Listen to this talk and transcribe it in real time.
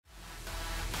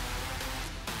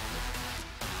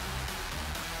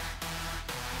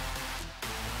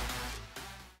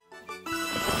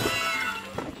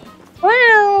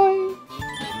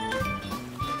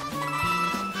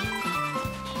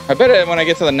I bet when I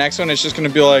get to the next one, it's just gonna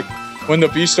be like, when the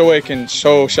beast awakens,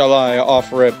 so shall I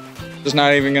off rip. Just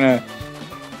not even gonna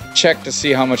check to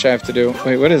see how much I have to do.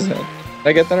 Wait, what is that? Did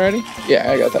I get that already? Yeah,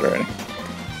 I got that already.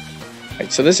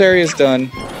 Alright, so this area is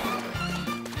done.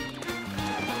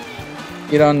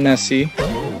 Get on Nessie.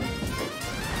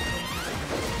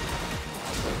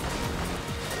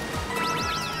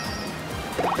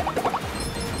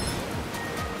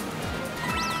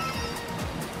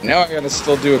 Now I gotta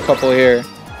still do a couple here.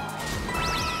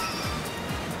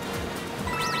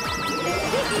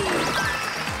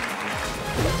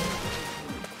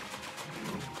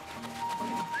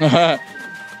 Wait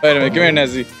a minute, come here,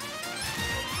 Nessie.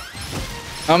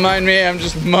 Don't mind me, I'm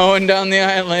just mowing down the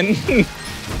island.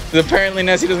 Apparently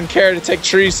Nessie doesn't care to take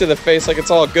trees to the face like it's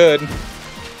all good.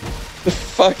 The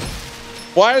fuck?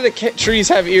 Why do the trees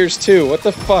have ears too? What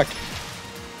the fuck?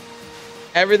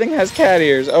 Everything has cat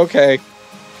ears, okay.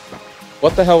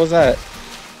 What the hell was that?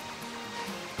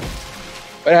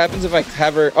 What happens if I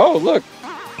have her? Oh, look.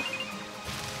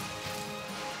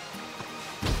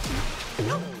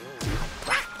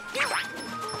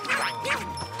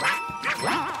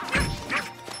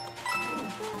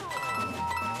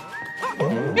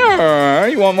 Yeah,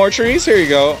 you want more trees? Here you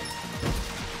go.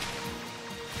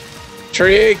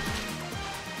 Tree.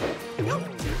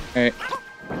 Alright.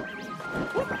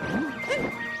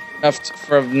 Enough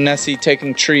for Nessie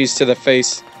taking trees to the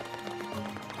face.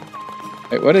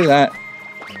 Wait, what is that?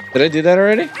 Did I do that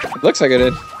already? It looks like I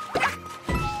did.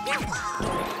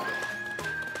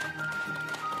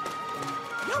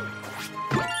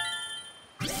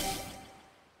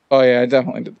 Oh yeah, I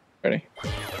definitely did that already.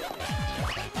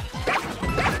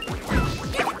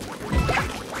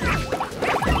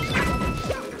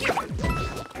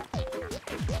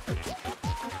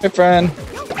 Hey, friend.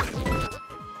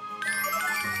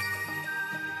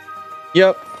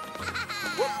 Yep.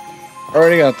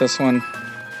 Already got this one.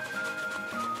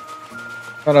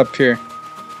 What up here?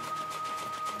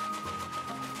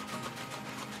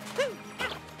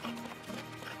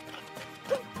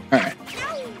 Alright.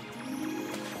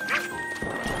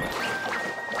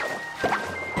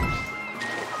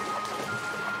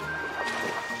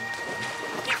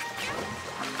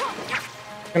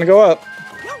 Gonna go up.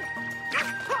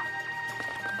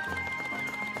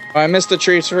 Oh, I missed the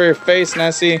trees for your face,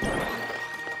 Nessie.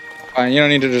 Fine, you don't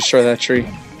need to destroy that tree.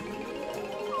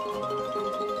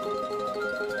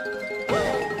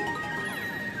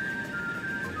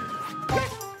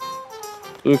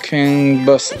 Blue King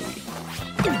Bus.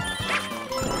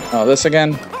 Oh, this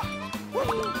again?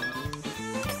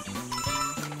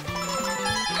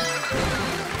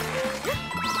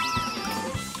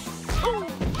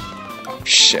 Oh,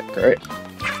 shit, great.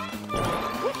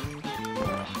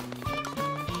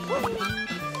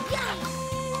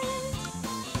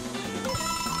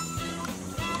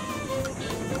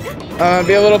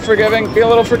 Be a little forgiving. Be a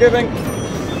little forgiving.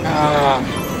 Ah.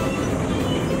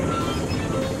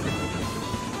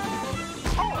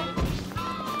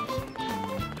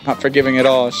 Not forgiving at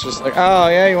all. It's just like, oh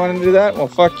yeah, you want to do that? Well,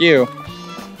 fuck you.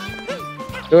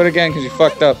 Do it again because you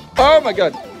fucked up. Oh my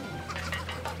god.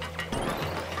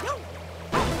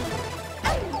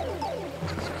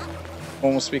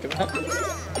 One will speak of that.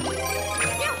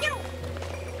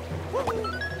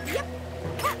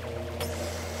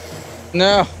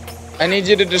 No. I need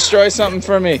you to destroy something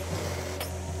for me.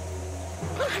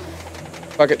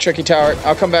 Fuck it, Tricky Tower.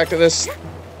 I'll come back to this.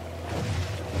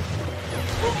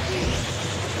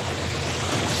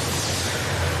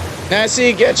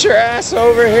 Nessie, get your ass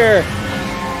over here.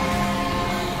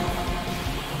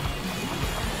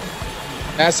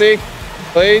 Nessie,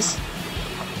 please.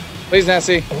 Please,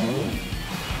 Nessie.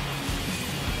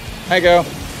 There you go.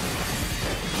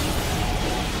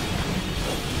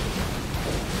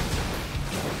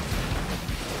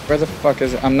 Where the fuck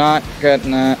is it? I'm not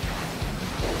getting that.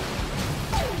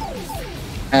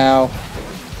 Ow.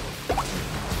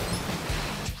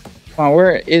 Come on,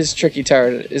 where is Tricky Tower?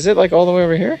 Is it like all the way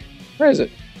over here? Where is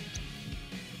it?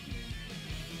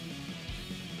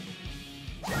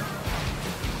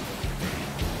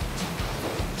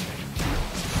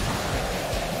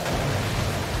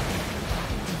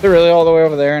 They're really all the way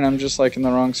over there and I'm just like in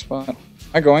the wrong spot. Am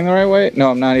I going the right way? No,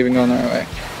 I'm not even going the right way.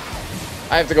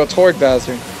 I have to go toward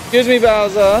Bowser. Excuse me,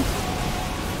 Bowser.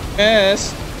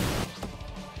 Yes.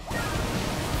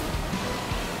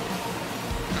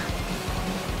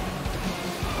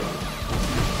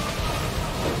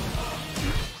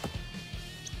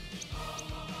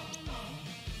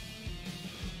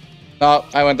 Oh,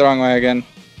 I went the wrong way again.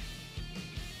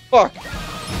 Fuck.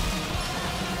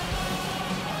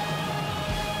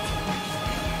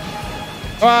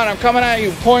 Come on, I'm coming at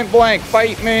you, point blank,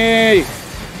 fight me!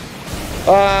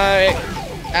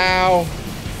 Ow.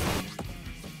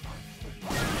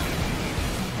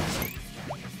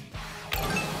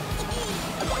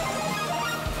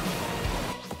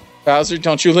 Bowser,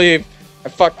 don't you leave. I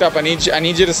fucked up. I need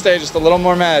you to stay just a little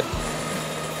more mad.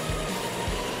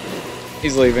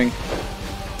 He's leaving.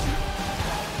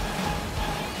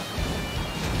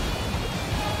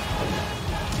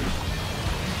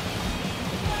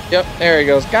 Yep, there he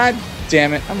goes. God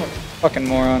damn it. I'm a fucking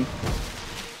moron.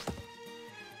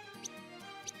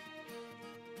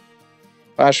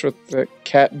 Flash with the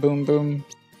cat boom boom.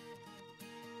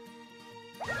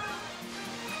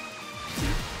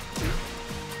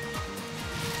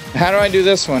 How do I do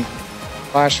this one?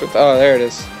 Flash with... Oh, there it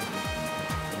is.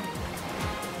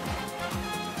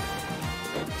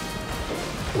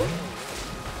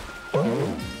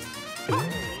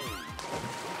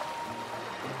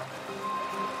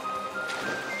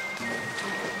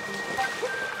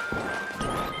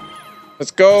 Let's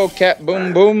go, cat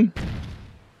boom boom.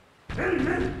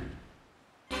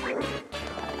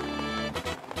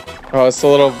 Oh, it's the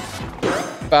little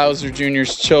Bowser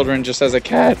Jr.'s children just as a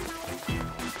cat.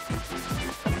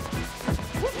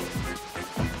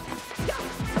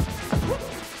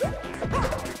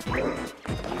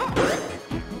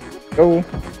 Go.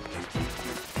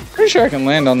 Pretty sure I can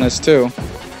land on this too.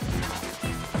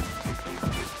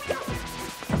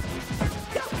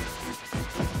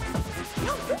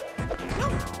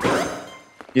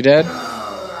 You dead?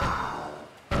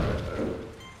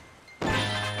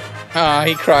 Ah,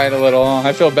 he cried a little.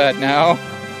 I feel bad now.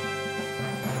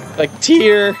 Like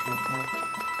tear.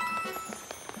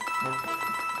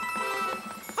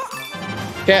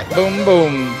 Cat boom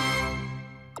boom.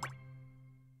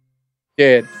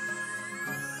 Kid.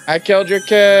 I killed your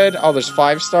kid. Oh, there's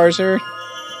 5 stars here.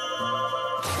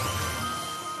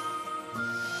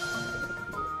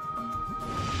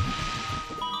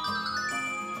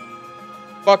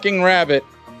 Fucking rabbit.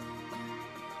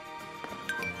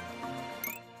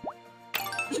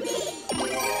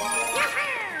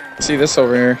 See this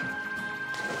over here.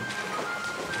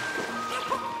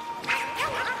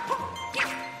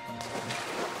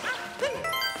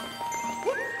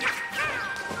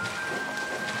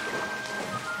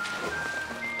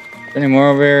 Any more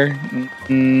over here?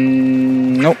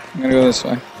 Nope. I'm gonna go this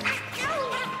way.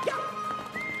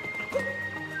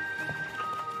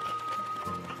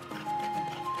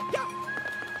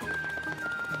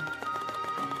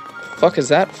 Fuck is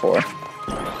that for?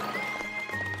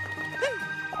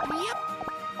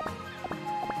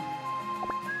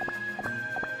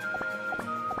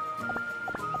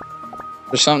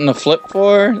 There's something to flip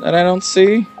for that I don't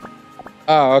see?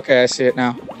 Oh, okay, I see it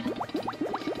now.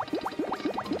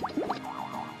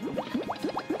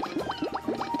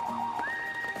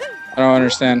 I don't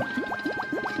understand.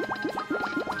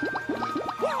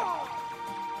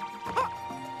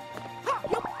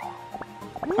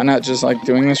 Why not just like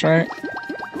doing this right?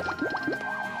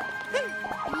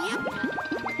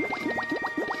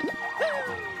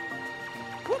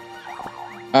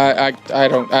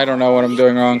 I don't know what I'm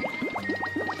doing wrong.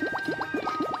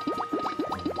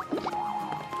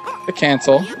 To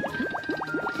cancel.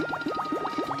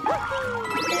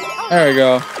 There we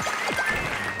go.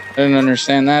 I didn't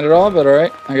understand that at all, but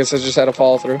alright. I guess I just had to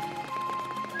follow through.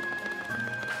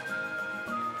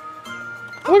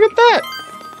 Look at that!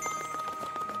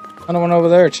 Another one over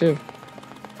there, too.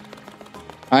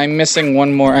 I'm missing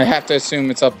one more. I have to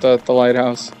assume it's up the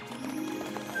lighthouse.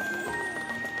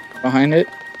 Behind it.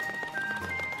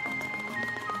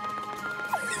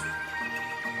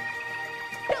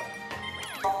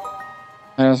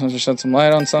 I just want to shed some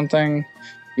light on something.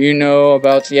 You know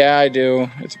about... Yeah, I do.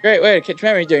 It's a great way to catch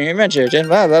memory during your adventures and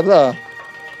blah, blah, blah.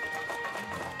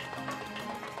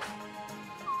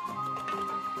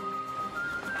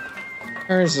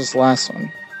 Where is this last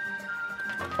one?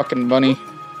 Fucking bunny.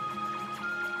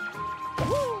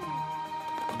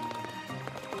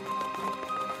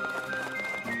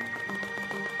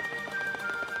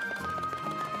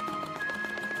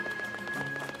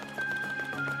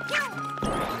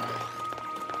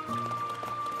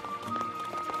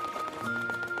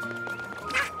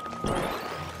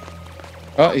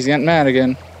 Oh, he's getting mad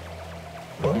again.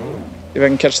 See if I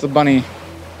can catch the bunny.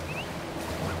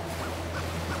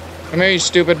 Come here, you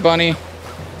stupid bunny.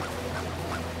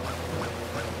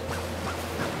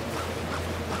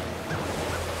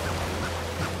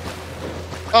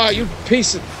 Oh, you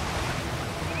piece of...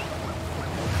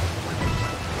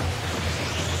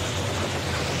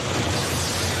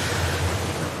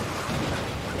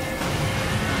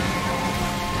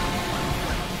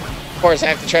 Of course, I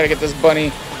have to try to get this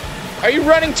bunny. Are you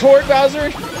running toward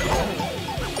Bowser?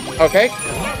 Okay.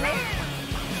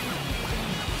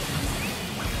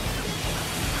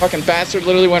 Fucking bastard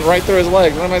literally went right through his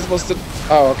leg. What am I supposed to...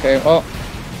 Oh, okay, well...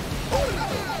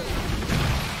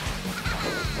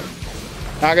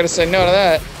 Not gonna say no to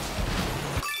that.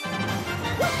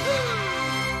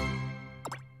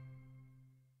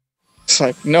 It's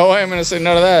like, no way I'm gonna say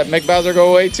no to that. Make Bowser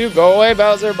go away too. Go away,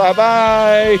 Bowser.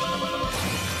 Bye-bye.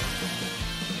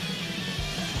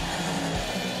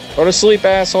 Go to sleep,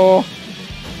 asshole.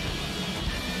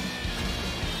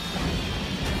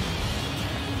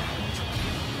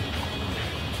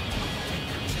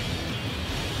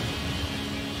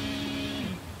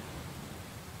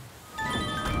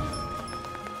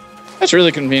 That's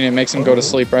really convenient. Makes him go to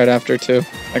sleep right after too.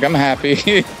 Like, I'm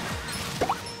happy.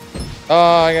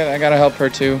 Oh, I gotta help her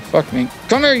too. Fuck me.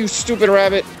 Come here, you stupid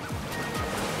rabbit.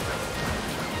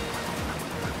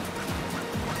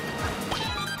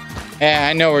 Yeah,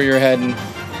 I know where you're heading.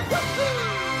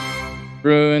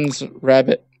 Ruins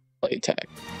rabbit play tag.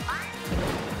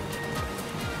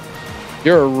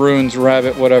 You're a ruins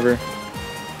rabbit, whatever.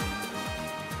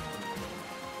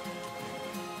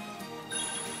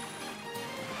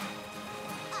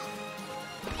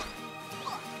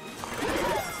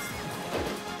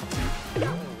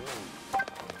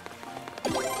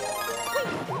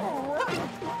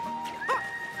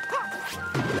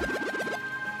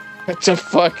 What the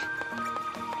fuck?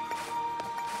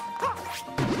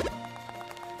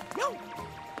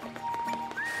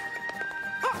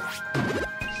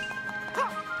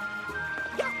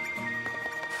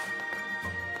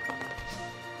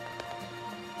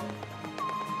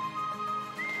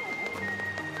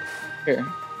 Here.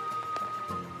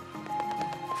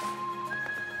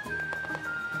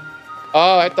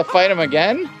 Oh, I have to fight him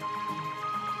again?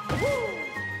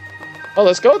 Oh,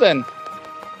 let's go then.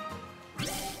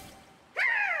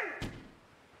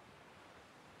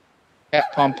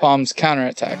 Cat Pom Pom's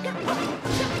counterattack.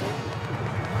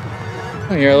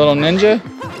 Oh, you're a little ninja?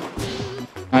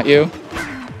 Not you.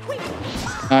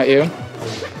 Not you.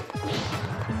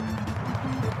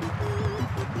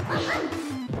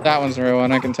 That one's the real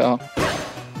one, I can tell.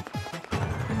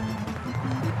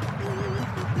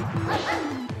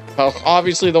 Well,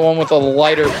 obviously the one with the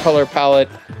lighter color palette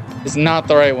is not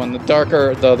the right one. The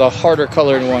darker, the harder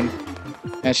colored one.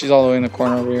 And she's all the way in the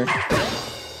corner over here.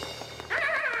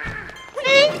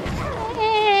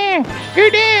 You're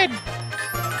dead!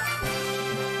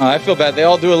 Oh, I feel bad. They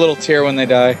all do a little tear when they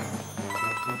die.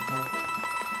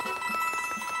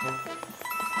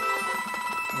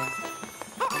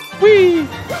 Whee!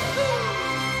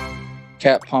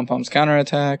 Cat Pom Pom's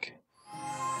counterattack.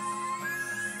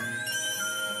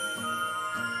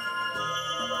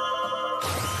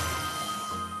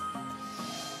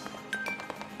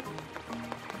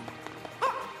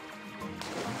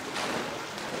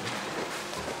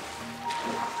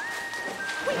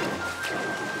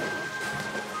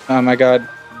 Oh my god.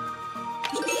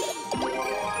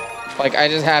 Like, I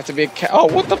just have to be a cat. Oh,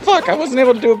 what the fuck? I wasn't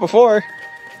able to do it before.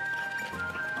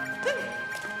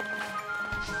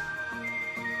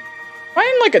 Am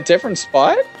I in, like, a different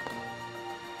spot?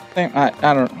 I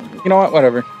don't know. You know what?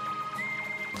 Whatever.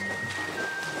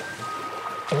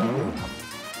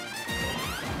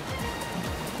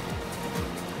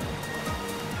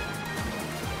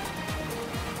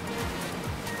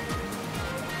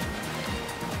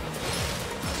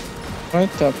 What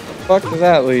the fuck does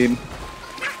that lead?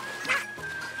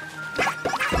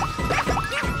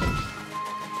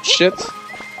 Shit.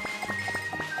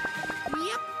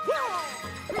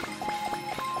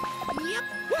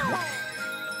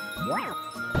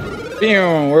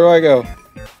 Boom, where do I go?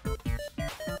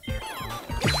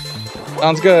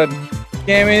 Sounds good.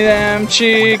 Give me them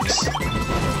cheeks.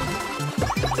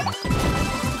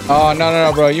 Oh,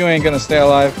 no, bro. You ain't gonna stay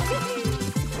alive.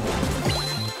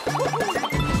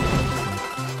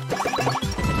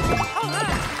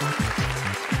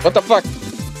 What the fuck?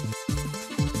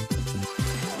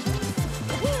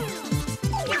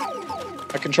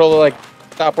 My controller, like,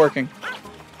 stopped working.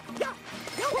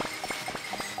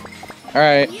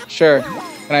 Alright, sure.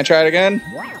 Can I try it again?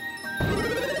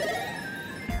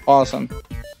 Awesome.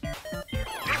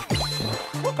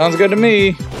 Sounds good to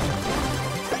me.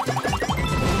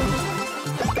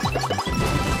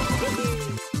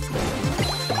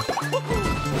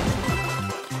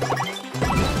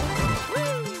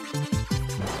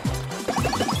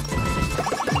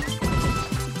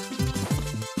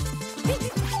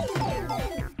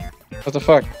 What the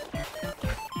fuck?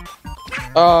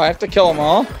 Oh, I have to kill them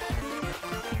all?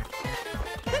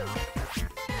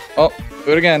 Oh,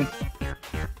 do it again.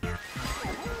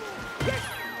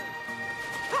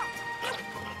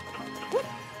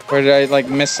 Or did I, like,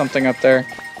 miss something up there?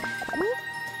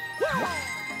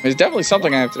 There's definitely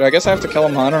something I have to do. I guess I have to kill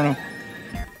them all. I don't know.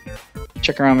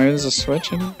 Check around. Maybe there's a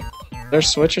switch in it. There's a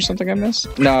switch or something I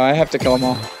missed? No, I have to kill them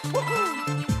all.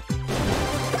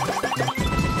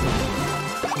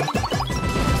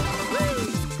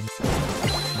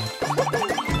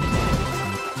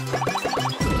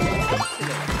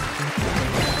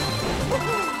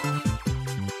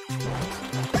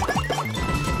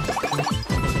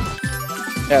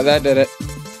 Yeah, that did it.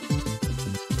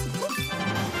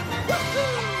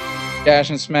 Dash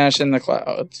and smash in the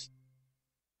clouds.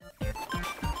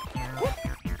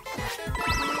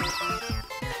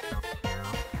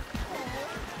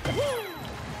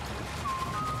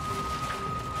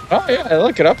 Oh yeah,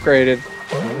 look, it upgraded.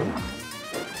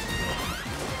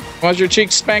 Was your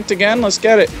cheek spanked again? Let's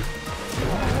get it.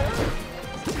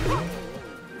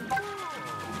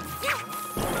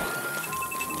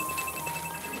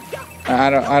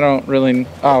 I don't really.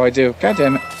 Oh, I do. God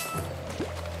damn it.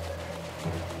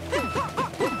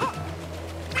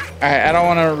 Alright, I don't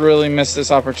want to really miss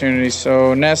this opportunity.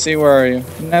 So, Nessie, where are you?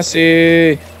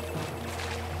 Nessie!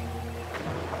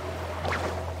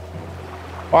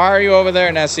 Why are you over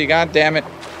there, Nessie? God damn it.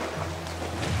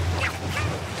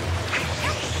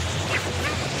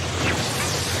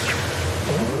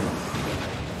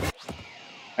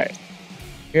 Alright.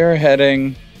 We're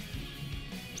heading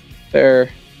there.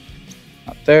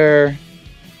 Not there.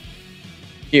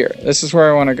 Here. This is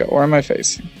where I want to go. Where am I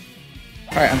facing?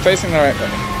 Alright, I'm facing the right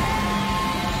way.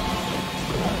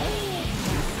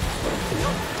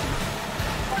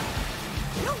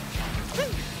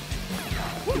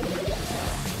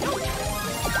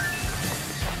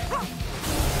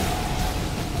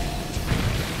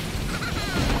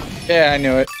 Yeah, I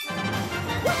knew it.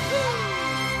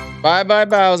 Bye bye,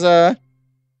 Bowser.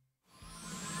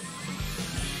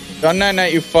 Done that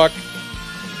night, you fuck.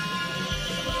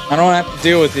 I don't want to have to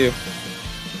deal with you.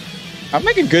 I'm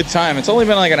making good time. It's only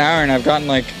been like an hour and I've gotten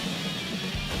like...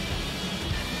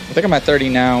 I think I'm at 30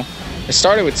 now. I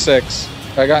started with 6.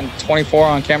 I've gotten 24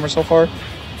 on camera so far.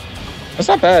 That's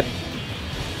not bad.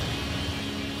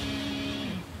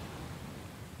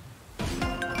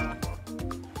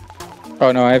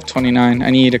 Oh no, I have 29. I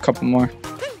need a couple more.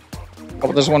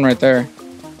 Oh, there's one right there.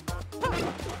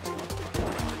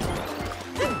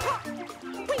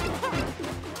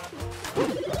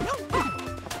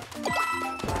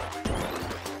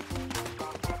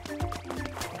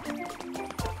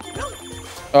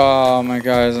 Oh my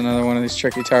god, there's another one of these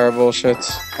tricky tower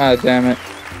bullshits. God damn it.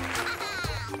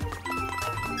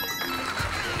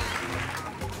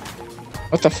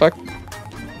 What the fuck?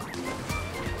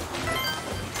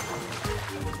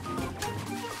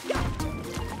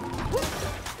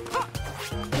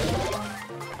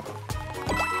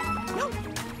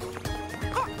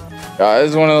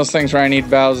 This is one of those things where I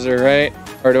need Bowser, right?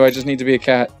 Or do I just need to be a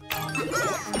cat?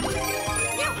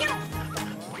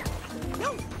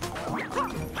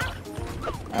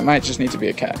 I might just need to be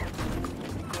a cat.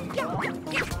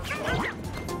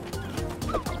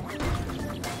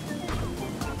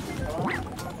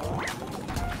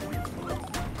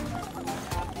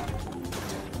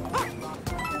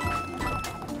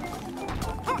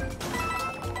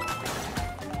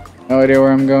 No idea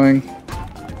where I'm going.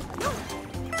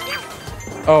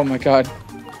 Oh my god.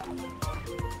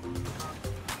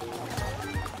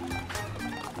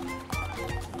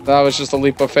 That was just a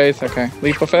leap of faith. Okay,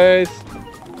 leap of faith.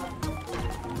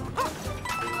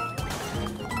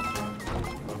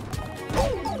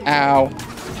 Ow.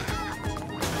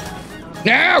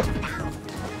 No!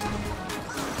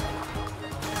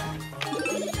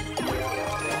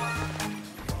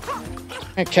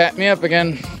 Hey, cat me up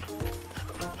again.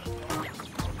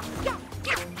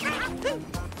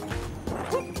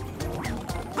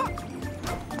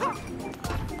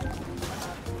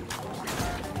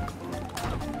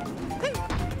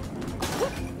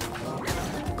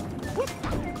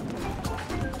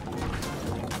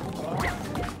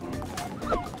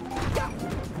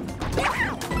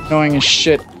 Annoying as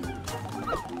shit.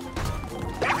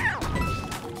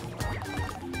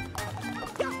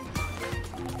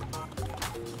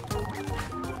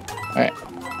 Alright.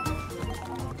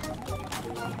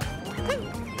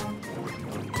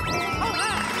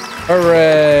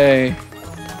 Hooray!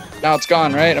 Now it's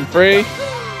gone, right? I'm free.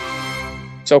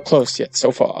 So close yet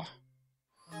so far.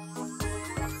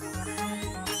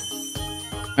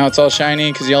 Now it's all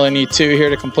shiny because you only need 2 here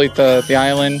to complete the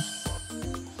island.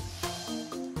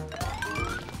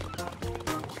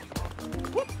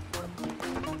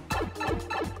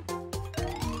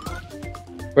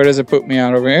 Where does it put me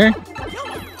out? Over here?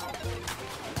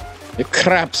 It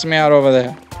craps me out over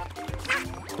there.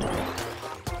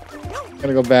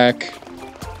 Gotta go back.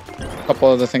 A couple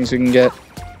other things we can get.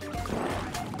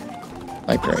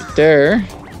 Like right there.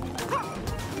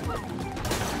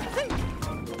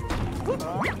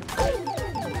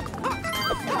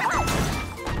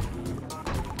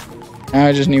 Now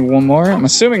I just need one more. I'm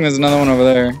assuming there's another one over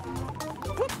there.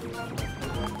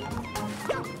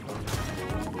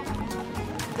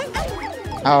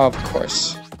 Oh, of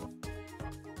course.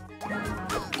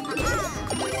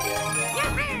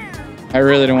 I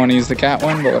really don't want to use the cat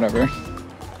one, but whatever.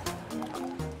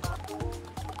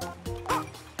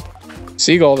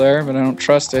 Seagull there, but I don't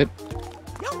trust it.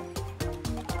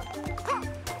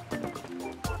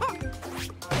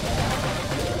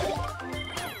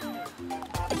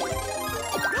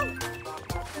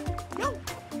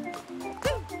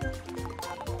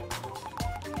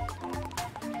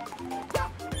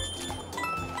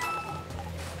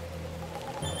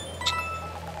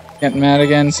 Getting mad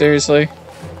again, seriously?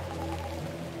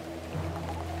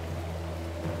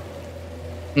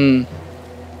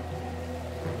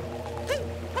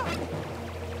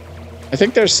 I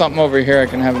think there's something over here I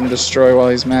can have him destroy while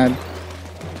he's mad.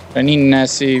 I need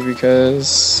Nessie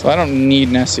because... Well, I don't need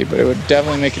Nessie, but it would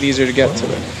definitely make it easier to get to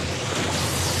it.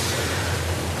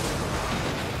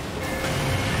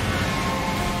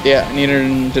 Yeah, I needed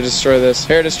him to destroy this.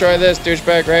 Here, destroy this,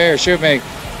 douchebag, right here. Shoot me.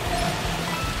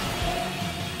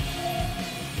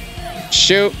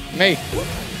 Shoot me.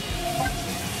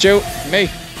 Shoot me.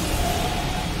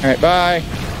 Alright, bye.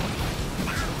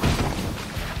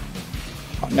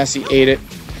 Oh, Nessie ate it.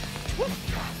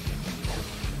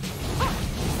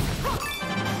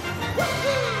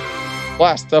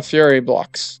 Blast the fury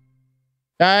blocks.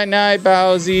 Night night,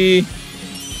 Bowsy.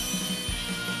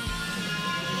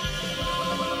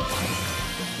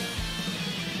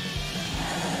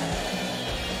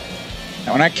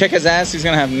 Now when I kick his ass, he's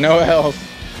gonna have no health.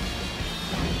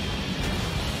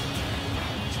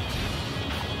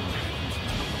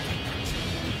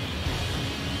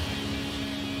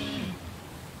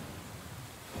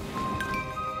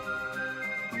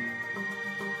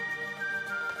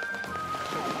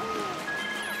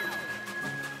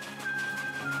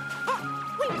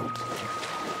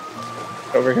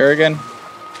 Over here again.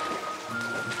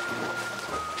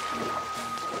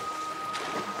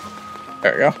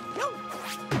 There we go.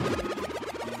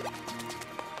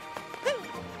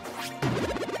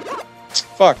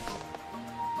 Fuck.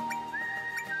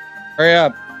 Hurry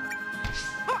up.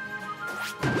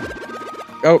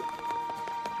 Go.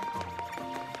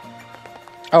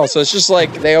 Oh, so it's just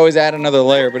like they always add another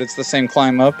layer, but it's the same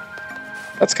climb up.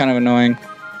 That's kind of annoying.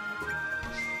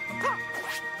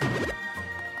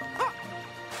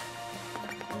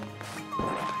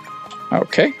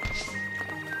 Okay.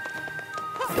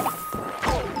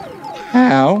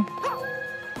 How?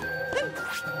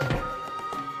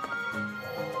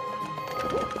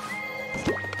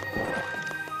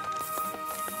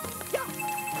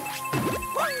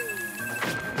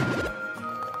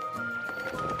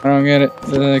 I don't get it.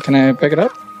 Can I pick it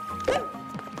up?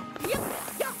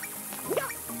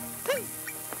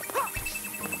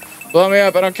 Blow me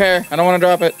up. I don't care. I don't want to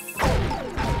drop it.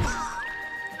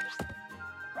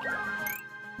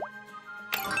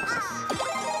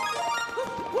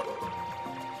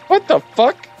 What the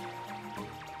fuck?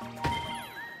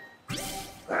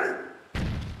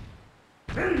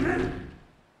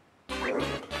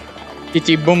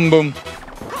 Itty boom boom.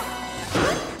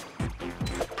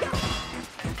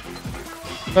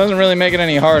 Doesn't really make it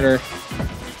any harder.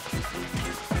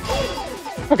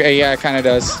 Okay, yeah, it kind of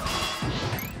does.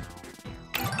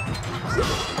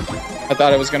 I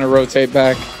thought it was going to rotate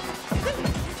back.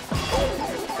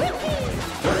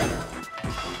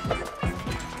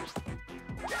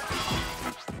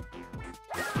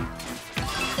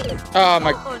 Oh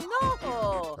my...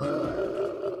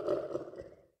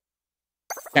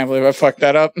 Can't believe I fucked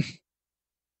that up.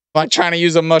 Like trying to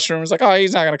use a mushroom. It's like, oh,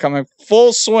 he's not going to come in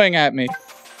full swing at me.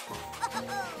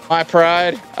 My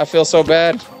pride. I feel so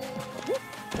bad.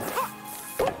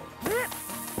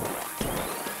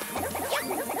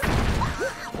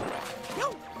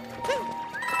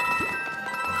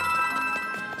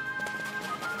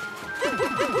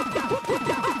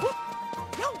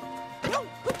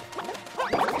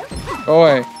 Go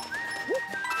away.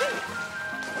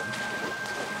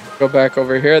 Go back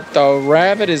over here. The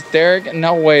rabbit is there.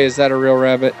 No way is that a real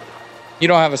rabbit. You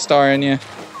don't have a star in you.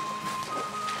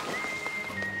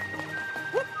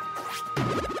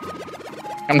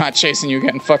 I'm not chasing you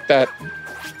again. Fuck that.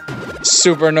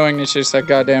 Super annoying to chase that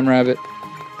goddamn rabbit.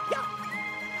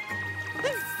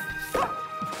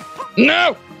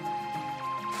 No!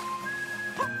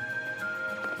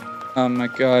 Oh my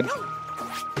god.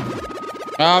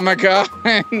 Oh my god.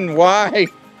 Why?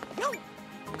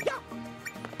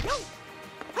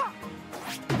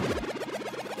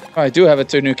 Oh, I do have a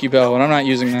Tanuki bell, and I'm not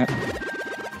using that.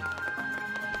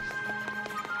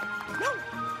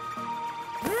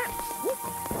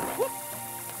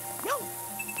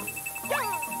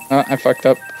 I fucked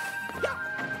up.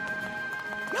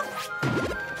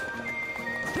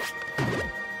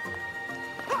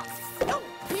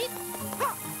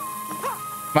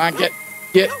 Come on,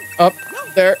 get up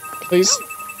there, please.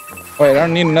 Wait, I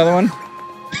don't need another one.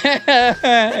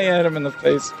 I hit him in the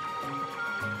face.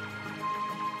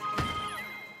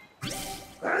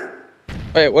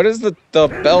 Wait, what does the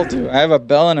bell do? I have a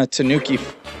bell and a tanuki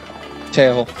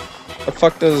tail. What the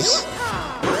fuck does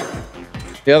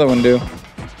the other one do?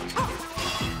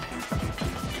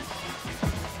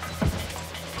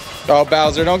 Oh,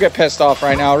 Bowser, don't get pissed off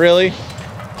right now, really?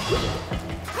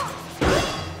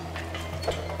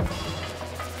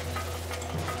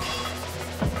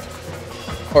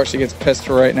 Of course he gets pissed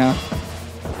for right now.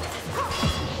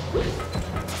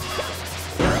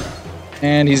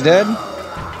 And he's dead.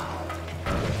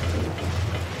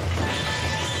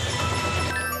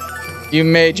 You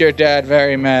made your dad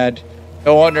very mad.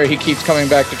 No wonder he keeps coming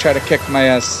back to try to kick my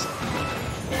ass.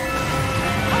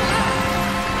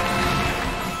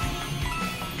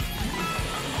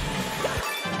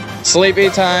 Sleepy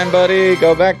time, buddy.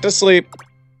 Go back to sleep.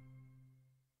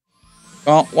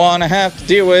 Don't want to have to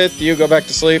deal with you. Go back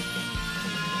to sleep.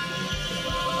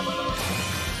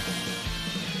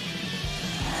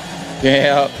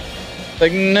 Yeah.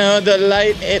 Like, no, the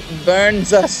light, it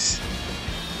burns us.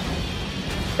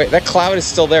 Wait, that cloud is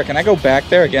still there. Can I go back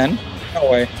there again?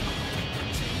 No way.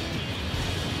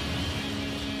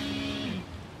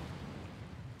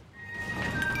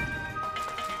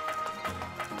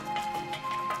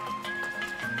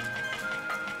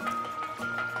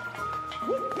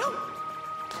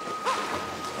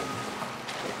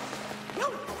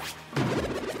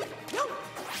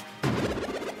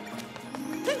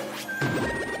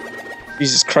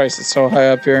 Jesus Christ, it's so high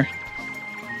up here.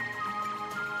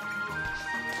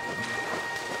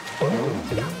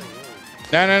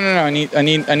 No. I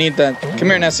need that. Come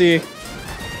here, Nessie.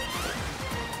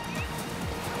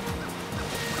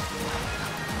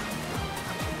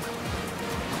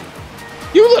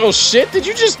 You little shit! Did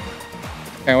you just?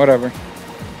 Okay, whatever.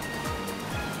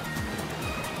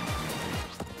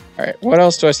 All right, what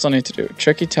else do I still need to do?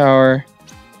 Tricky Tower.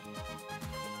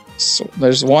 So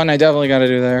there's one I definitely got to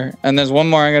do there, and there's one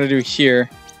more I got to do here.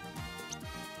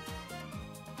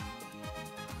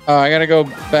 I gotta go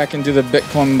back and do the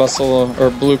Bitcoin bustle or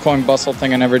blue coin bustle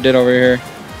thing I never did over here.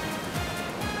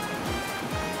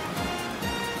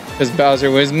 Because Bowser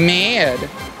was mad.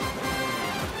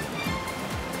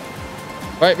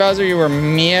 Right, Bowser, you were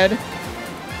mad?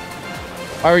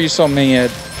 Why were you so mad?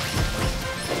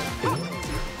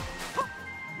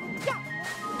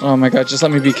 Oh my god, just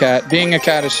let me be cat. Being a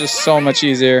cat is just so much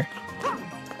easier.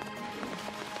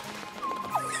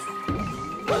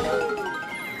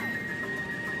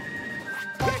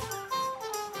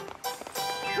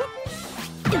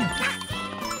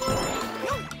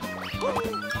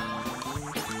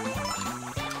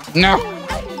 No!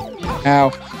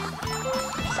 Ow.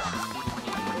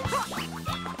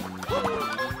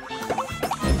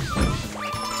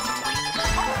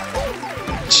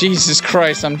 Jesus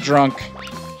Christ, I'm drunk.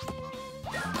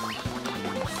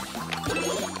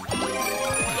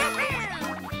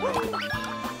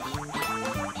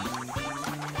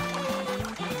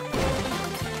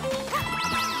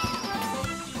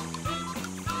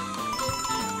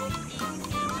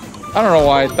 I don't know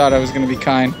why I thought I was gonna be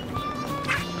kind.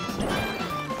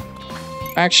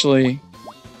 Actually,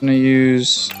 I'm gonna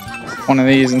use one of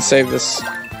these and save this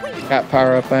cat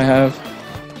power up I have.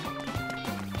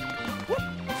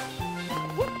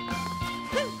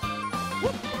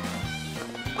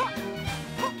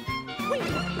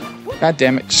 God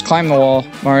damn it, just climb the wall,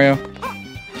 Mario.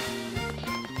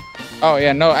 Oh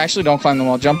yeah, no, actually don't climb the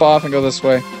wall. Jump off and go this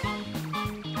way.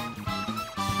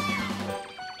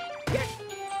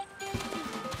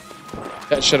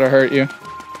 That should have hurt you.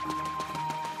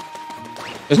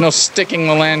 There's no sticking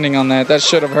the landing on that. That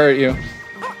should have hurt you.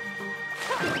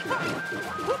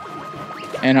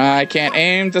 And I can't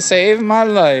aim to save my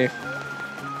life.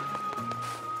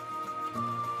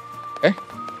 Okay.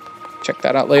 Check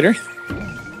that out later.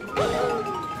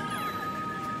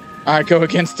 I go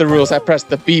against the rules. I pressed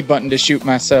the B button to shoot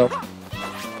myself.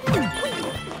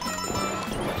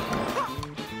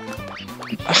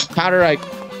 How did I...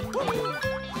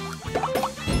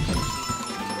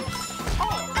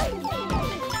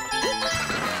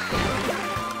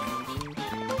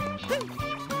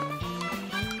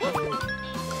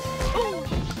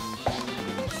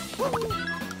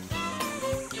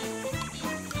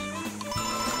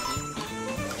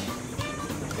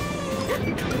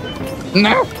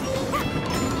 No!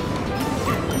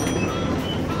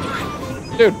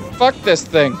 Dude, fuck this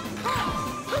thing.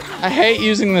 I hate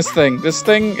using this thing. This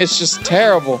thing is just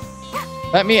terrible.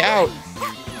 Let me out.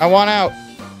 I want out.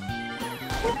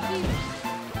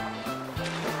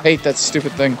 Hate that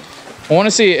stupid thing. I want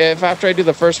to see if after I do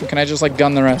the first one, can I just like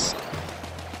gun the rest?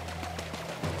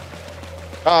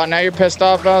 Oh, now you're pissed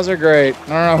off, Bowser? Great. I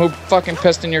don't know who fucking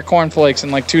pissed in your cornflakes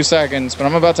in like 2 seconds, but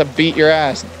I'm about to beat your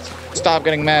ass. Stop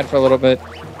getting mad for a little bit.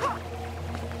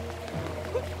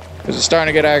 Because it's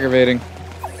starting to get aggravating.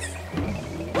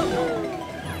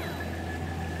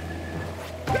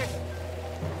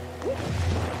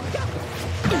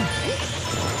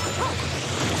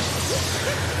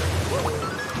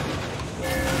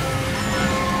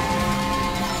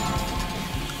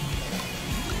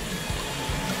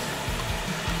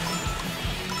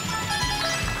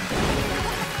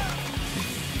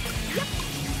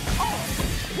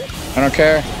 I don't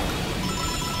care.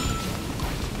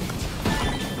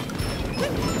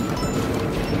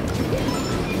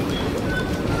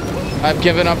 I've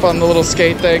given up on the little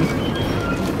skate thing.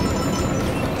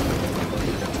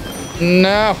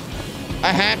 No.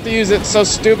 I have to use it. It's so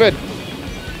stupid.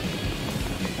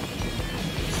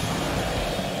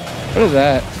 What is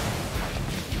that?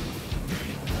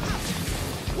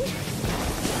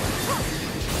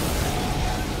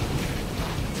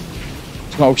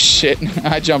 Oh shit.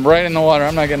 I jumped right in the water.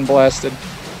 I'm not getting blasted.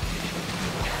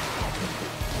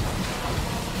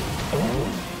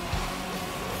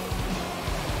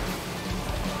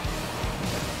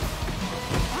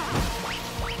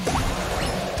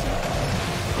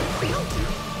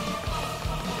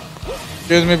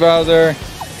 Excuse me, Bowser.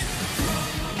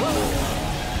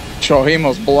 Oh, he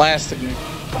almost blasted me.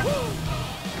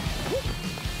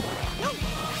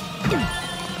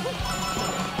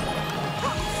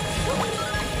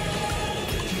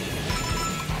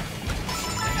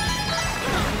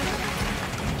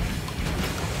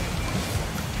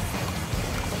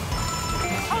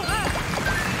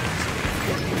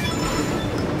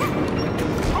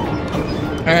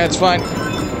 Alright, it's fine.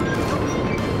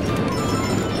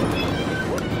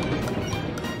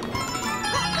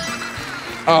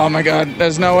 Oh my god,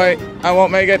 there's no way. I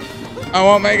won't make it. I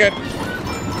won't make it.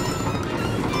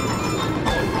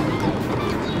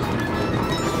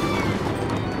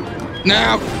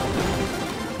 No!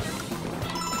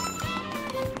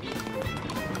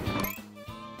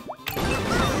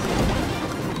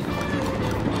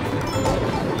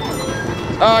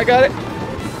 Oh, I got it.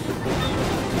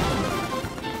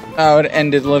 Oh, it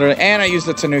ended literally. And I used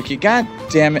the Tanuki. God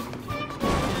damn it.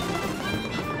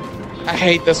 I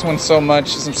hate this one so much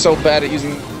because I'm so bad at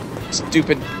using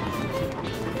stupid...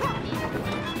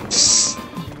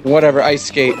 whatever, ice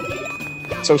skate.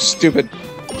 So stupid.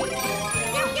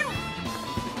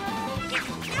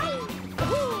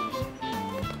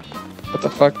 What the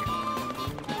fuck?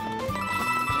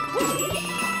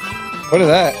 What is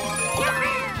that?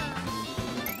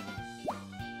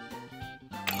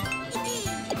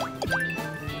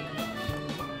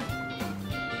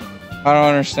 I don't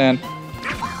understand.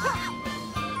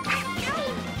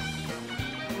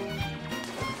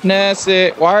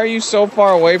 Nessie, why are you so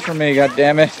far away from me, god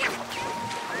damn it?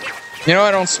 You know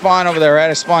I don't spawn over there, right?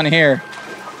 I spawn here.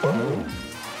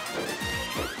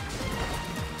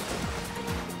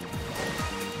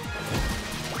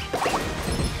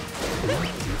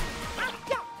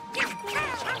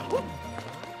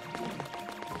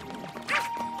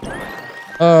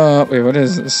 Wait, what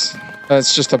is this?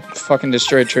 That's just a fucking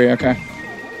destroyed tree, okay.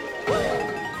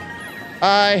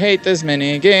 I hate this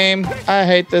mini game. I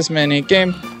hate this mini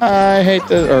game. I hate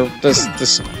this, or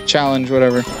this challenge,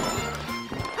 whatever.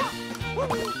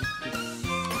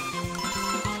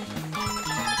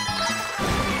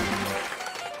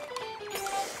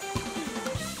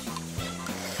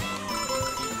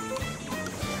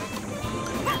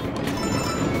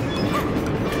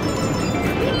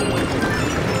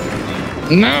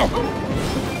 No!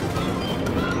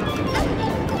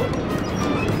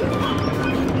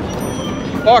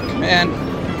 Fuck, man.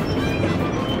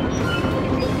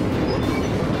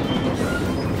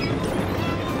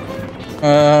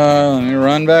 Let me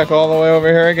run back all the way over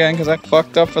here again because I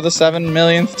fucked up for the 7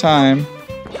 millionth time.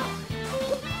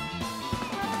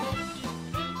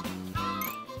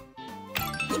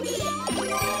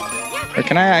 Or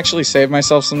can I actually save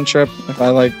myself some trip if I,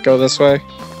 like, go this way?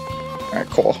 Alright,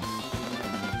 cool.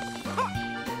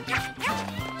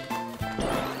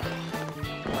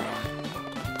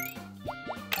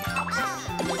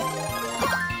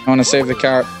 I want to save the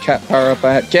cat power up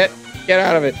I had. Get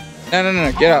out of it.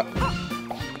 No, get out.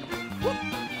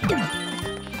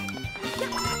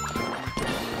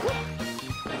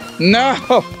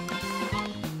 No!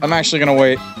 I'm actually gonna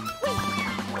wait.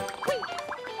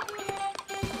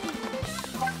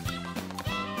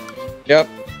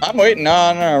 I'm waiting.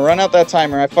 No. Run out that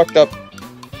timer. I fucked up.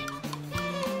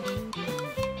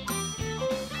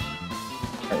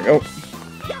 There we go.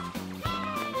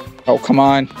 Oh, come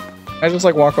on. Can I just,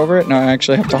 like, walk over it? No, I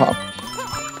actually have to hop.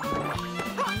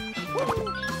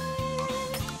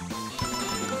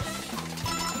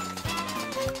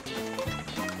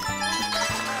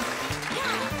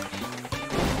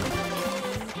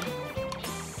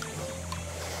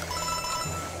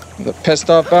 The pissed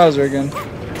off Bowser again.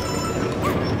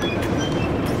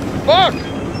 Fuck!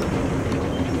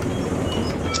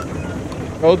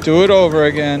 Go do it over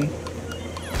again.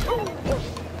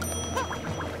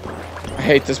 I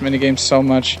hate this minigame so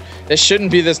much. This shouldn't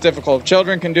be this difficult. If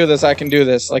children can do this, I can do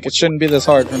this. Like, it shouldn't be this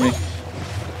hard for me.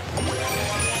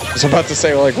 I was about to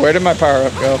say, like, where did my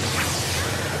power-up go?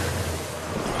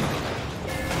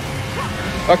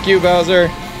 Fuck you, Bowser.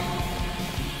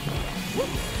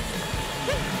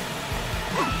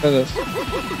 Look at this.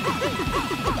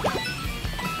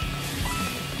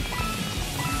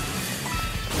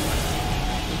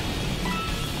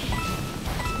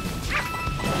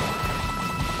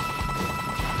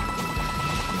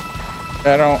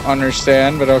 I don't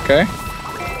understand, but okay.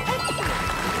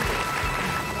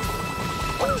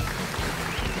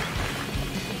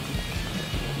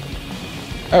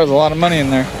 That was a lot of money in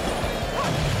there.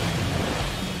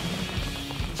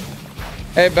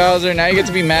 Hey Bowser, now you get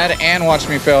to be mad and watch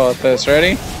me fail at this.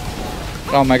 Ready?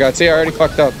 Oh my god, see, I already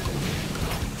fucked up.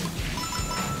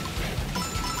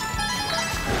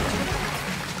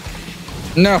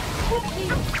 No.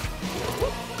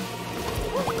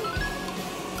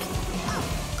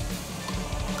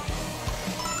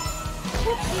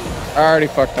 I already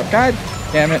fucked up. God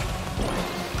damn it.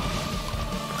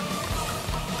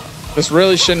 This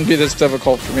really shouldn't be this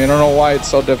difficult for me. I don't know why it's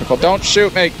so difficult. Don't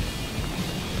shoot me.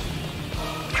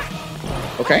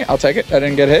 Okay, I'll take it. I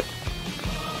didn't get hit.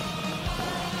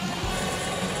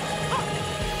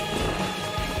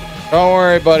 Don't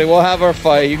worry, buddy. We'll have our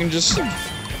fight. You can just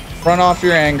run off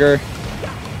your anger.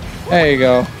 There you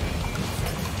go.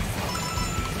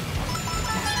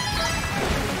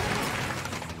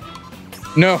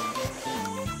 No.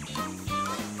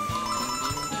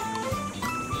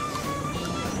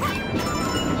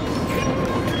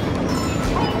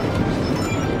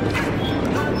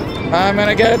 I'm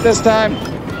gonna get it this time.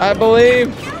 I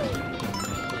believe.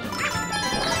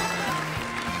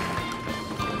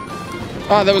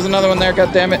 Oh, there was another one there.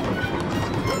 God damn it.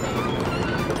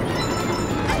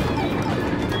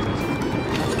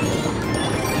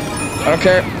 I don't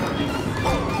care.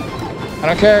 I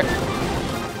don't care.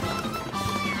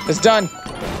 It's done.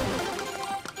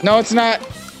 No, it's not.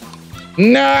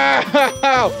 No!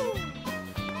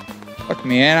 Fuck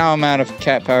me, and now I'm out of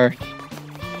cat power.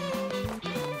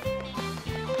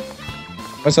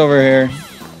 What's over here?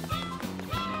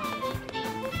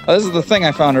 Oh, this is the thing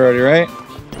I found already, right?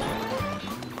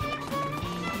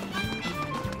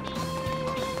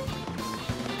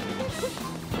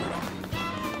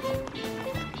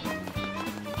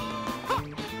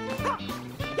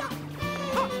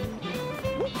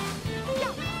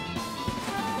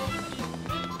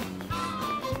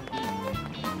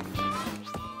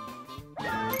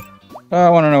 I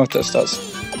want to know what this does.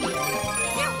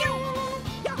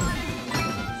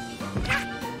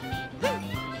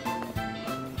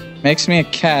 Makes me a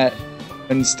cat.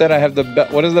 Instead, I have the bell.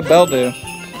 What does the bell do?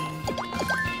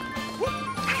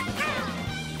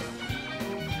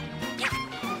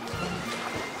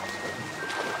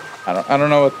 I don't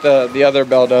know what the other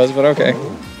bell does, but okay.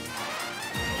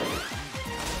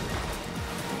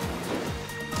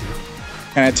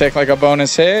 Can I take like a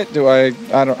bonus hit? Do I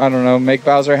don't know, make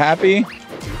Bowser happy?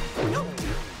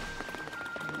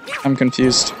 I'm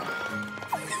confused.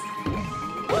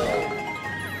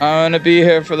 I'm gonna be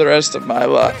here for the rest of my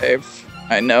life.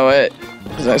 I know it.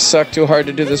 Because I suck too hard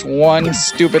to do this one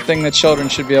stupid thing that children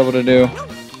should be able to do.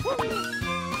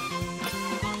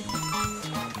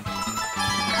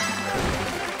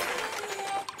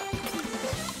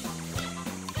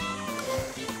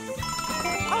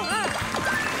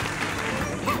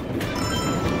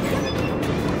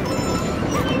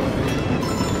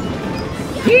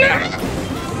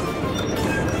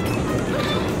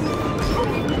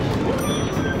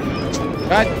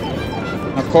 God.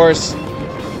 Of course.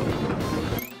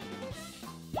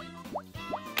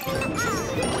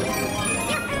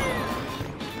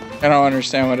 I don't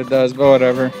understand what it does, but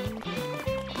whatever.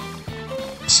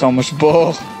 So much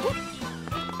bull.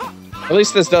 At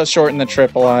least this does shorten the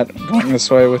trip a lot, going this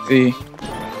way with the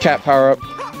cat power-up.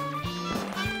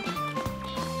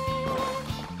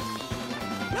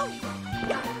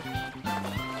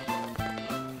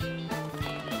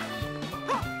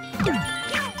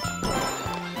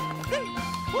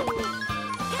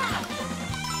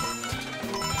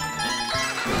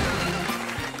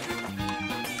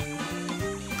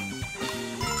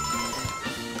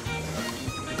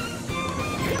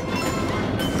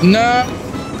 No.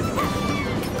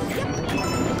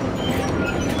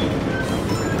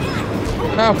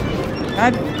 No.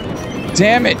 God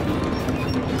damn it.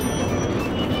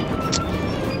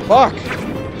 Fuck.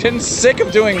 Getting sick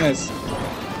of doing this.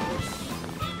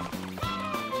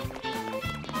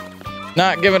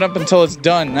 Not giving up until it's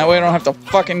done. That way I don't have to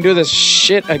fucking do this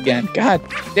shit again. God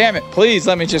damn it. Please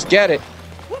let me just get it.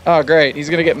 Oh, great. He's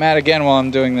gonna get mad again while I'm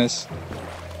doing this.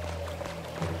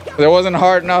 It wasn't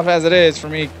hard enough as it is for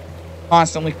me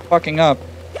constantly fucking up.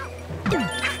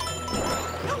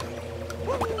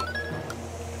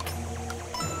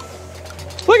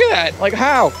 Look at that. Like,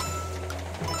 how?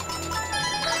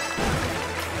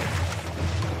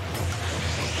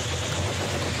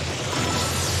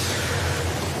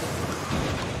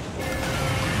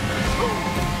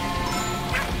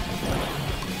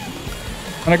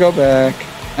 I'm gonna go back.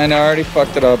 And I already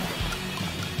fucked it up.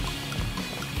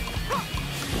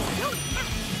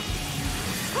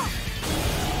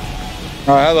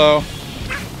 Oh, hello.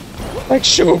 Like,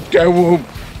 shoot, go whoop.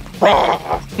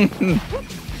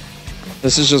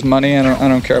 This is just money. I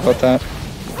don't care about that.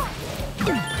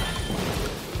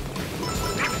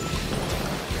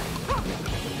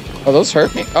 Oh, those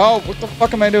hurt me. Oh, what the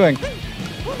fuck am I doing?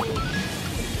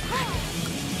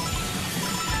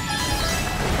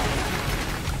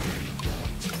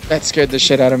 That scared the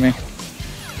shit out of me.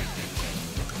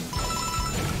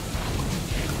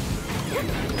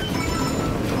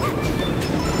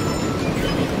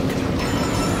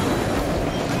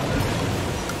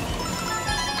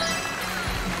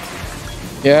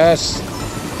 Yes.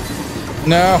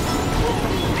 No.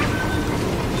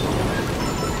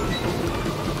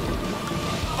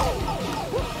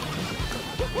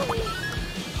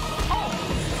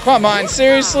 Come on,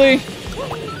 seriously?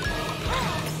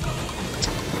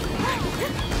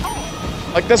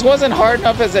 Like, this wasn't hard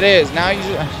enough as it is. Now you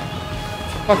just...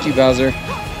 Fuck you, Bowser.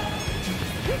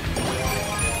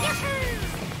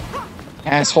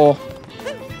 Asshole.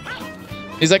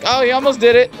 He's like, oh, he almost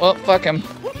did it. Well, fuck him.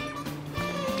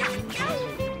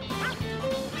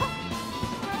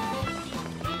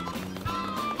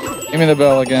 Give me the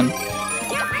bell again.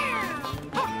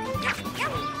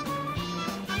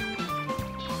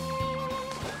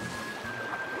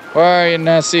 Where are you,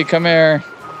 Nessie? Come here.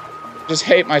 Just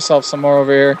hate myself some more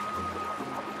over here.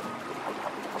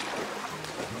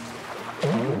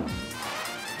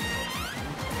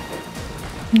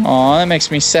 Aw, that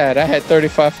makes me sad. I had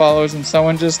 35 followers and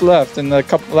someone just left in the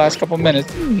last couple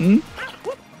minutes. Mm-hmm.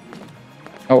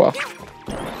 Oh well.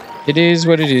 It is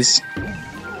what it is.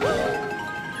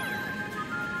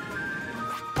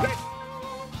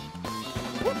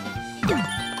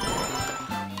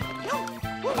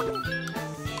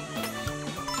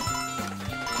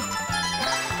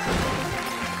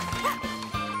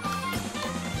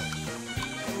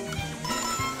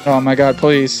 Oh my god,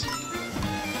 please.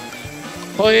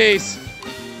 Please!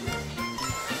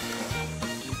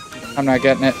 I'm not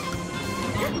getting it.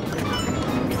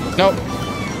 Nope.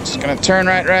 Just gonna turn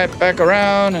right back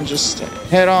around and just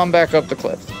head on back up the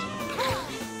cliff.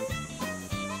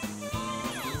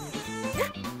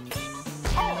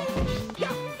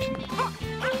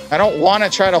 I don't want to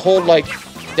try to hold, like,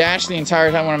 dash the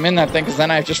entire time when I'm in that thing, because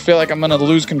then I just feel like I'm gonna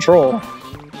lose control.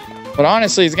 But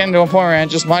honestly, it's getting to a point where I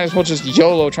just might as well just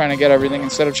YOLO trying to get everything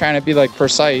instead of trying to be, like,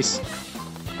 precise.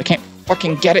 I can't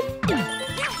fucking get it.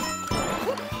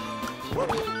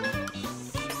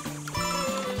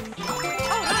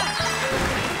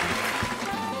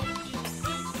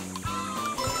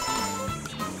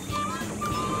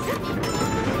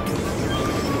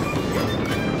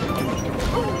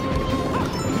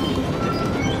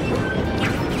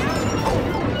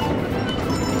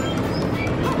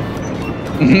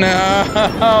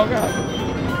 No, God.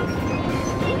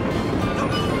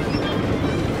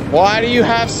 Why do you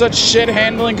have such shit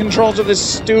handling controls of this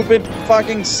stupid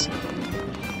fucking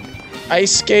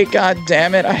ice skate? God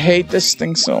damn it, I hate this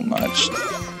thing so much.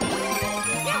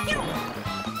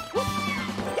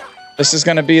 This is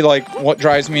gonna be like what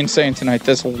drives me insane tonight.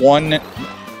 This one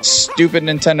stupid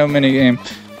Nintendo minigame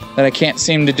that I can't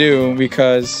seem to do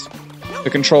because the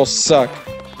controls suck.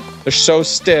 They're so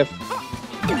stiff.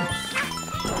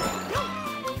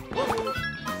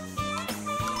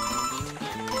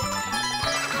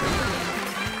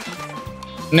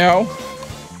 No.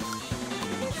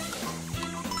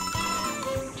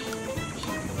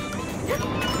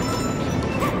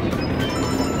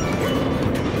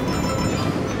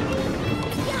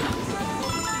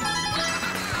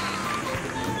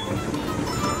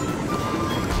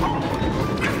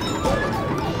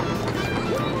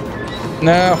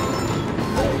 No.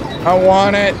 I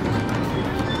want it.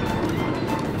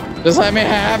 Just let me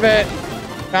have it.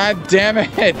 God damn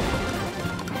it.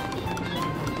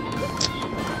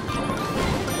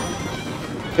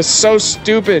 It's so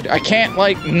stupid. I can't,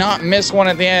 like, not miss one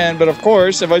at the end, but of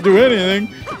course, if I do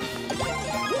anything...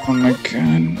 Oh my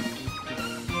god.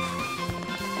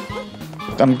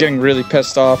 I'm getting really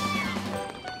pissed off.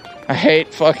 I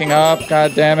hate fucking up.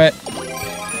 God damn it.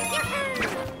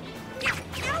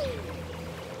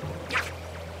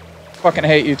 Fucking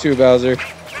hate you too, Bowser.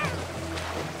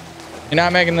 You're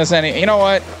not making this any... You know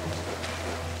what?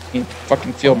 You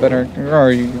fucking feel better. Where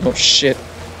are you? Oh, shit.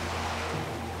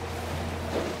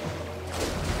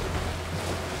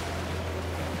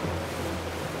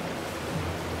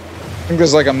 I think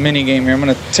there's like a mini game here. I'm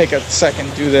gonna take a second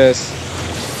to do this.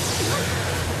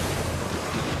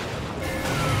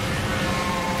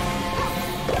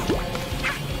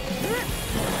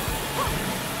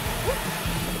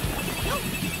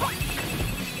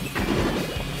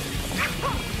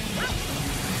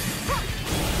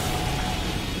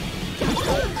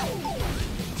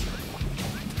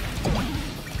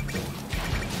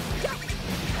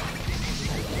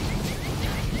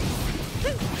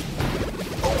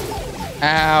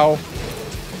 Ow.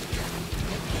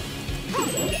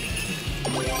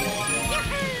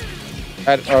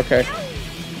 Okay.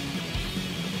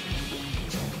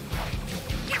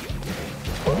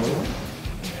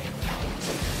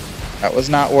 That was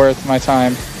not worth my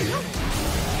time.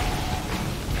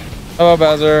 Hello,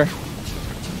 Bowser.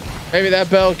 Maybe that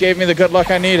bell gave me the good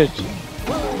luck I needed.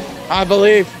 I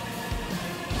believe.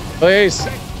 Please.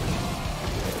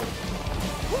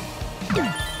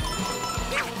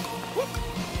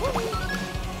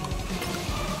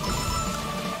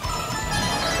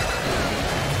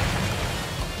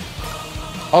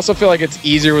 I also feel like it's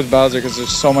easier with Bowser because there's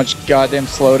so much goddamn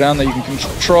slowdown that you can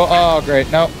control. Oh,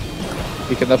 great. Nope.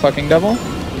 Speak of the fucking devil.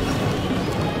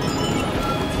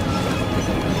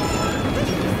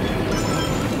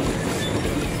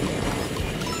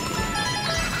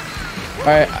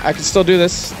 Alright, I can still do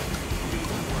this.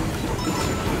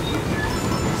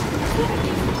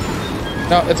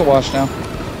 No, it's a wash now.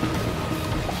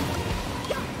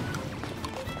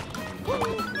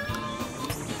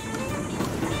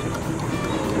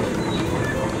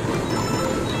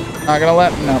 Not gonna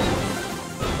let me know.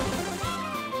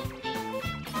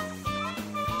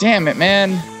 Damn it,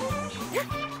 man.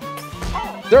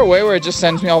 Is there a way where it just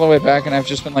sends me all the way back and I've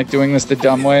just been like doing this the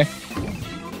dumb way?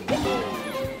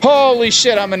 Holy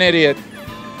shit, I'm an idiot.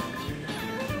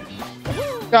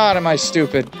 God, am I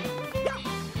stupid.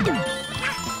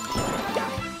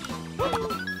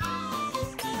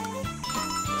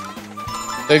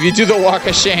 So if you do the walk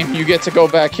of shame, you get to go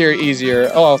back here easier.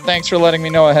 Oh, thanks for letting me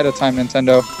know ahead of time,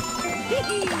 Nintendo.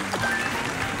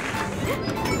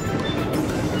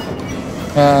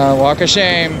 Walk of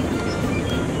shame.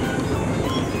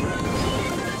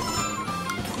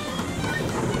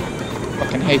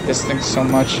 Fucking hate this thing so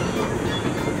much.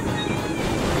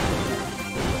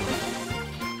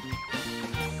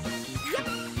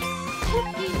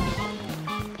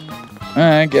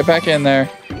 Alright, get back in there.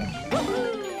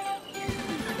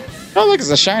 Oh, look, it's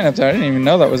a shine up there. I didn't even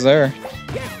know that was there.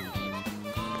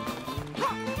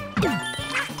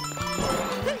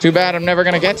 Too bad I'm never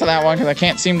going to get to that one because I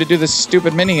can't seem to do this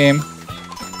stupid minigame.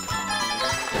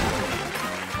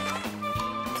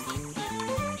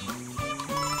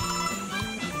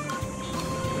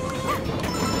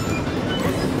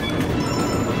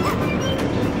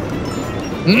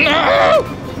 No!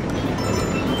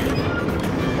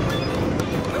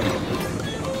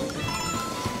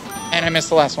 And I missed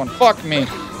the last one. Fuck me.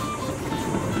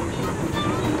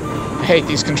 I hate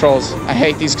these controls. I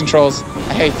hate these controls.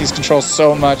 I hate these controls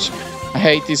so much. I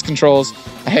hate these controls.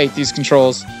 I hate these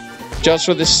controls. Just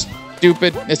for this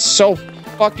stupid... It's so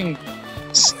fucking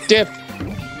stiff.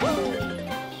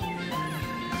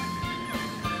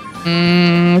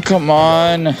 Come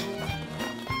on.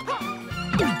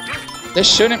 This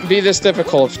shouldn't be this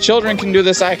difficult. If children can do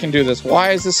this, I can do this.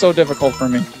 Why is this so difficult for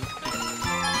me?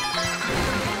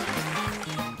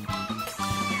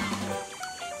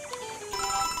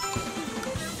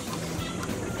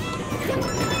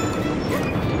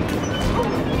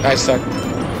 I suck.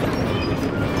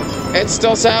 It's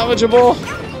still salvageable.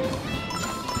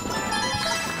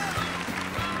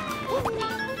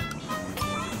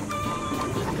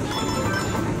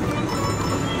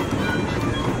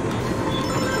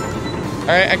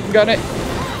 Alright, I can gun it.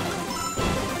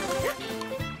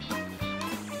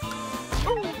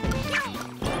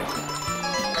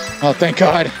 Oh, thank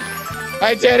God.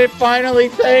 I did it finally.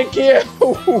 Thank you.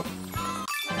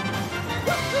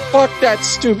 Fuck that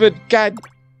stupid... God...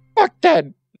 Fuck that.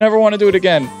 Never want to do it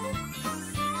again.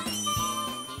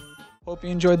 Hope you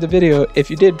enjoyed the video. If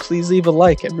you did, please leave a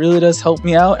like. It really does help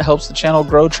me out. It helps the channel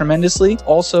grow tremendously.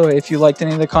 Also, if you liked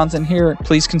any of the content here,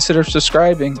 please consider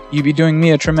subscribing. You'd be doing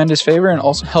me a tremendous favor and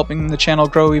also helping the channel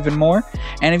grow even more.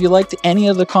 And if you liked any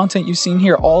of the content you've seen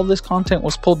here, all this content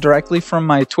was pulled directly from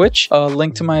my Twitch. A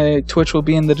link to my Twitch will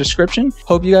be in the description.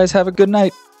 Hope you guys have a good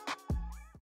night.